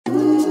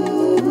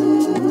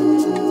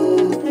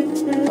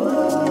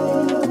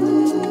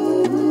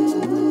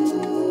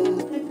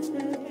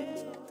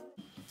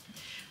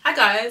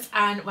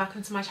and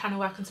welcome to my channel,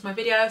 welcome to my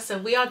video. So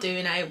we are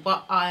doing a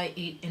what I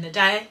eat in a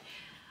day.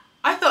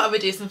 I thought I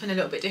would do something a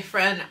little bit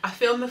different. I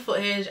filmed the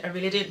footage, I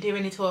really didn't do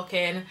any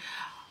talking.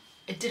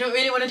 I didn't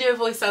really want to do a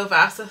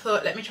voiceover, so I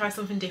thought let me try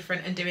something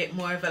different and do it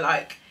more of a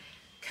like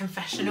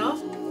confessional.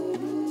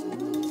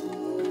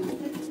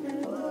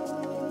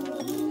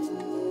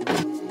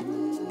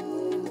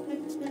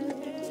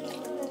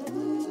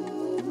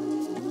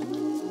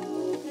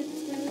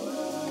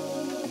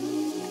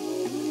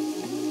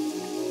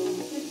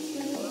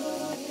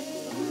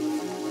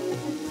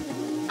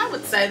 I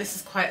would say this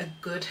is quite a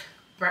good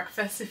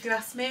breakfast if you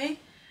ask me.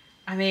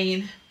 I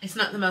mean, it's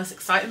not the most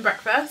exciting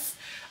breakfast.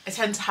 I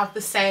tend to have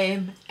the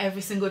same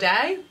every single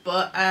day,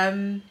 but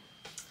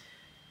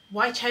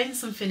why change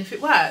something if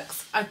it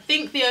works? I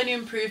think the only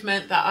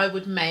improvement that I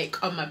would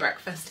make on my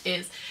breakfast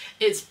is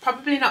it's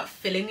probably not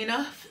filling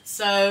enough.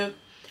 So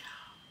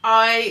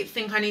I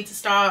think I need to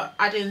start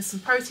adding some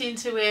protein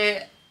to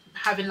it,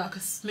 having like a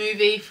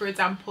smoothie, for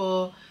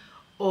example,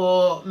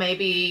 or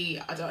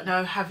maybe, I don't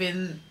know,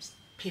 having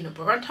peanut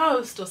butter on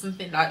toast or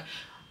something. Like,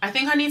 I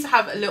think I need to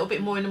have a little bit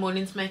more in the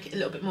morning to make it a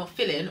little bit more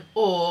filling,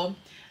 or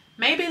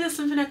maybe there's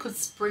something I could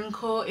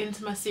sprinkle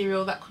into my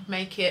cereal that could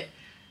make it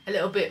a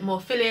little bit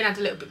more filling, add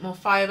a little bit more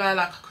fibre,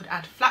 like I could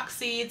add flax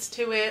seeds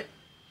to it.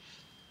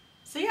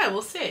 So yeah,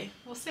 we'll see,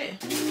 we'll see.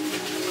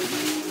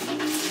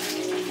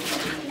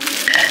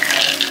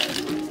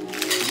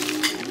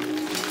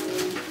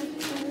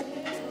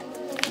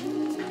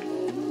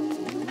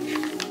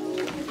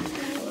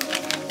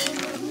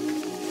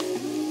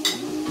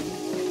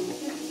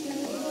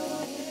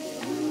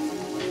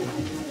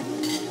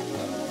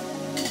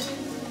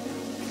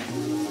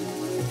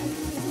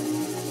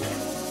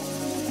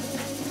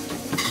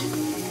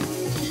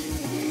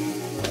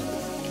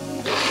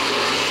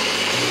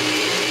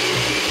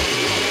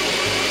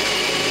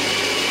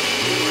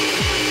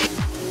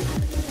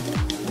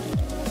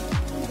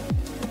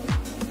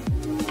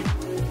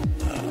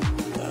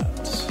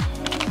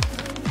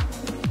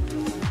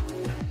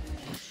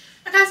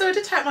 So I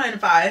did take my own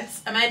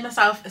advice. I made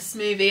myself a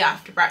smoothie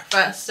after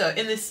breakfast. So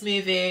in this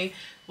smoothie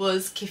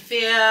was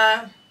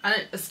kefir.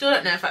 I still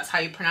don't know if that's how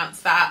you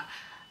pronounce that.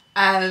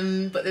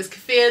 But there's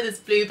kefir,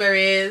 there's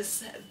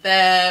blueberries,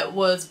 there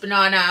was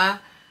banana.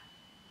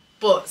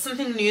 But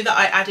something new that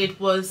I added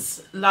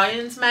was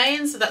lion's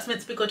mane. So that's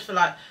meant to be good for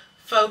like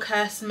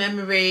focus,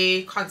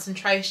 memory,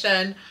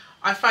 concentration.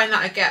 I find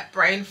that I get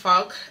brain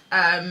fog.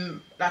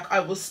 Like I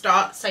will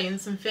start saying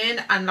something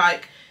and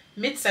like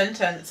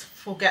mid-sentence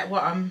forget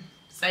what I'm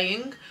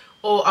saying,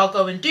 or I'll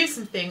go and do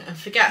something and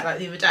forget. Like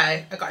the other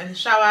day I got in the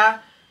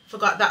shower,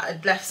 forgot that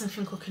I'd left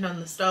something cooking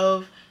on the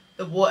stove,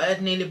 the water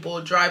had nearly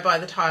boiled dry by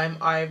the time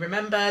I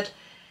remembered.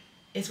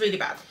 It's really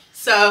bad.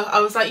 So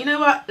I was like, you know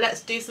what,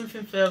 let's do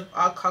something for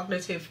our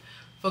cognitive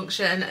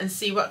function and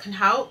see what can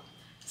help.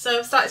 So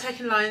I've started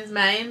taking lion's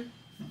mane.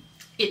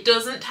 It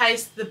doesn't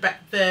taste the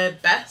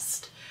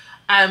best,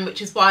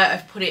 which is why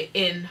I've put it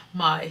in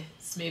my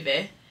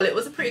smoothie. Well, it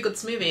was a pretty good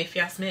smoothie if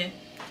you ask me.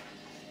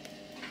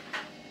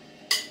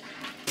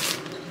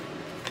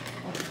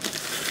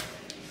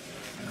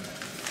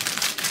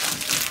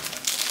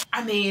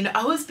 I mean,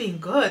 I was being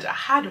good. I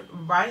had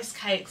rice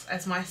cakes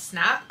as my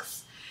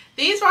snacks.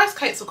 These rice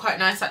cakes were quite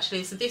nice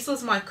actually. So this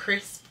was my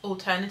crisp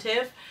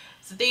alternative.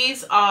 So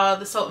these are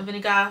the salt and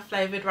vinegar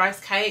flavoured rice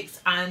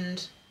cakes,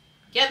 and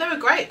yeah, they're a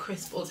great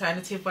crisp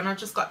alternative when I've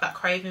just got that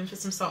craving for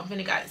some salt and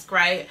vinegar. It's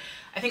great.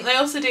 I think they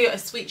also do a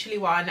sweet chilli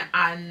one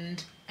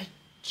and a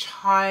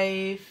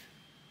chive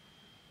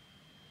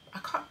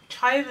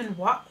and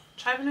what?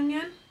 Chive and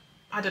onion?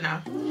 I don't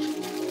know.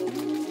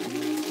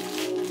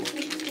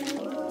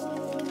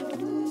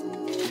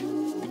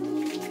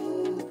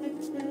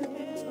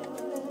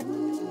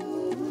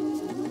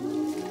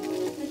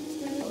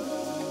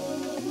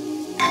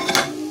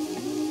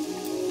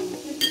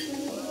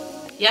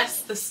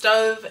 Yes, the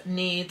stove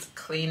needs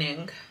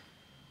cleaning.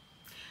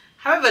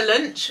 However,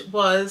 lunch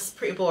was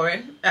pretty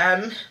boring.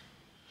 Yeah,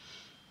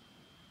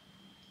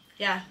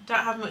 don't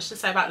have much to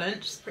say about lunch.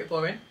 It's pretty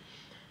boring.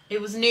 It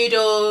was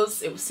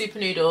noodles, it was super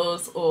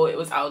noodles, or it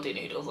was Aldi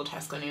noodles or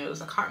Tesco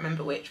noodles. I can't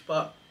remember which,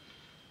 but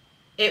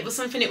it was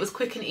something, it was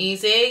quick and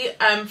easy.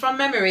 From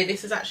memory,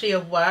 this is actually a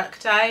work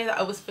day that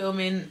I was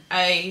filming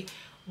a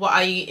what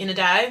I eat in a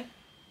day.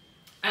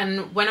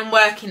 And when I'm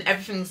working,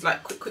 everything's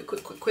like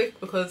quick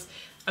because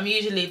I'm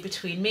usually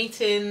between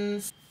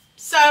meetings.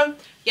 So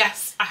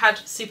yes, I had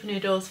super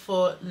noodles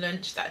for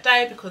lunch that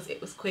day because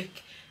it was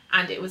quick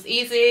and it was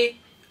easy.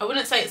 I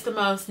wouldn't say it's the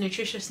most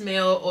nutritious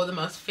meal or the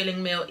most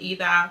filling meal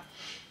either,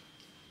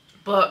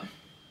 but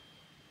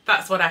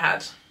that's what I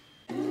had.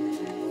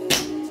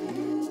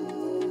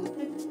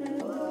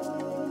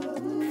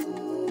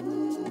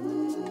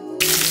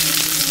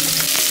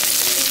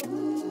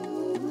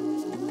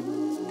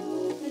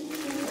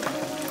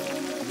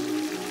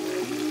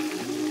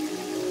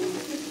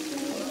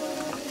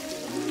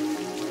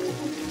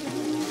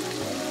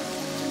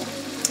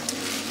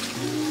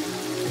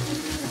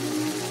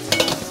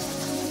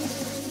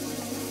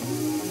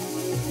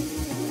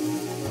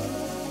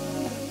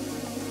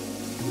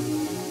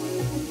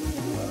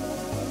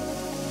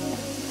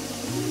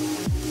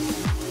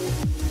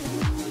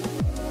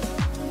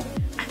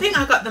 think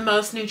I got the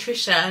most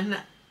nutrition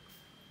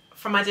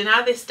from my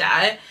dinner this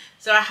day.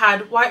 So I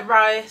had white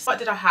rice. What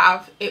did I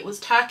have? It was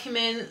turkey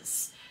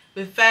mince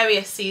with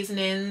various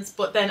seasonings,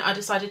 but then I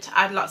decided to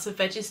add lots of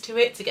veggies to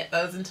it to get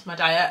those into my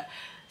diet.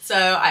 So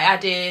I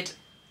added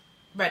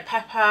red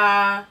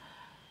pepper,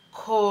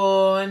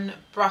 corn,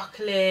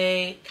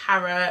 broccoli,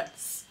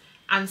 carrots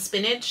and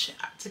spinach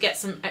to get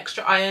some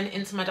extra iron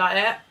into my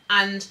diet,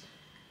 and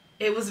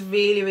it was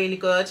really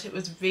good. It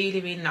was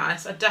really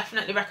nice. I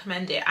definitely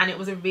recommend it, and it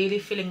was a really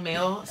filling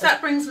meal. So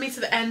that brings me to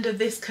the end of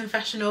this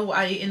confessional what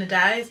I eat in a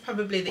day. It's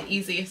probably the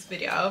easiest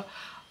video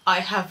I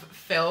have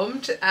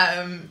filmed,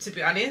 to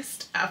be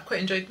honest. I've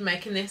quite enjoyed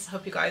making this. I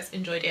hope you guys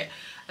enjoyed it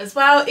as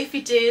well. If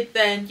you did,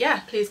 then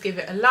yeah, please give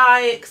it a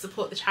like,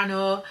 support the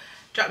channel,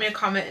 drop me a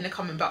comment in the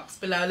comment box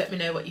below, let me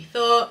know what you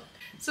thought.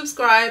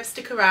 Subscribe,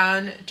 stick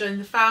around, join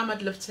the fam.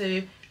 I'd love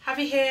to have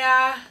you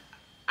here,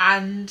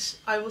 and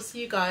I will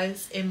see you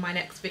guys in my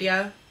next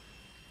video.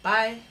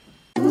 Bye.